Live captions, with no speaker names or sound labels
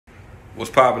What's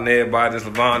poppin', everybody? This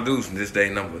Levon Deuce, and this day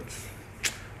number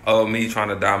of me trying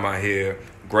to dye my hair.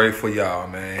 Great for y'all,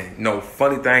 man. You know,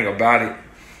 funny thing about it,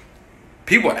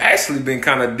 people actually been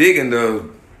kind of digging the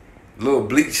little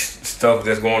bleach stuff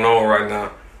that's going on right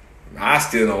now. I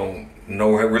still don't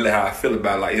know really how I feel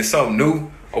about it. Like, it's something new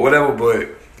or whatever, but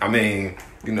I mean,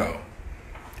 you know,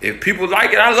 if people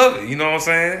like it, I love it. You know what I'm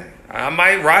saying? I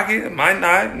might rock it, I might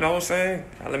not. You know what I'm saying?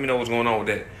 Let me know what's going on with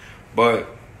that. But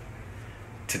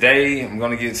today, I'm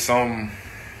gonna get some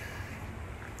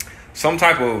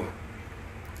type of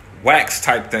wax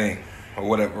type thing or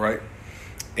whatever, right?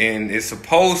 And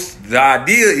the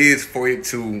idea is for it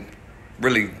to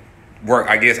really work,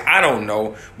 I guess. I don't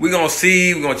know. We're gonna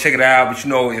see, we're gonna check it out, but you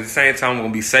know, at the same time, we're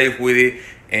gonna be safe with it.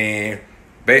 And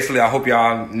basically, I hope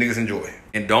y'all niggas enjoy it.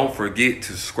 And don't forget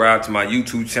to subscribe to my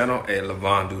YouTube channel at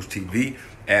Levon Deuce TV.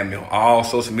 Add me on all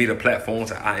social media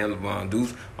platforms at I am Levon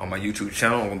Deuce. On my YouTube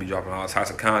channel, I'm going to be dropping all types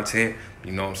of content.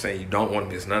 You know what I'm saying? You don't want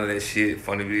to miss none of that shit.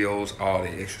 Funny videos, all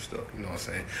that extra stuff. You know what I'm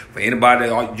saying? For anybody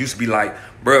that used to be like,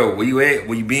 bro, where you at?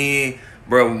 Where you been?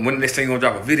 Bro, when the next thing you going to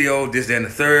drop a video? This, that, and the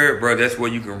third? Bro, that's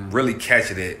where you can really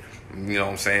catch it at. You know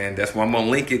what I'm saying? That's why I'm going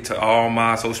to link it to all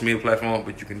my social media platforms.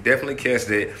 But you can definitely catch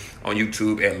that on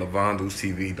YouTube at Levon Deuce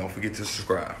TV. Don't forget to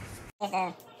subscribe. It's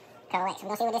correct. We're going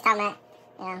to see what this talking about.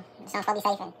 You know, this song's supposed to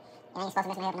be safe and you ain't supposed to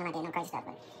mess my hair up and nothing like that, no crazy stuff.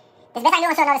 But this best I do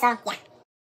on show another song. Yeah.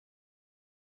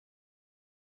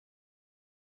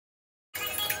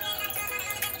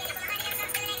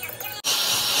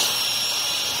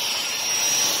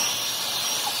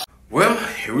 Well,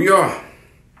 here we are.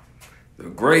 The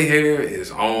gray hair is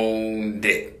on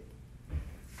deck.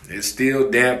 It's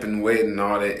still damp and wet and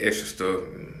all that extra stuff.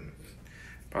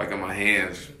 Probably got my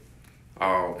hands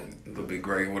all a little bit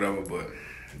gray or whatever, but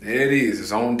there it is.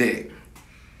 It's on deck.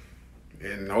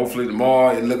 And hopefully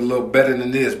tomorrow it look a little better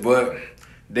than this, but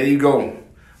there you go.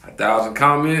 1,000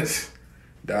 comments.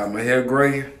 Dyed my hair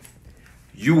gray.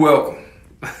 You welcome.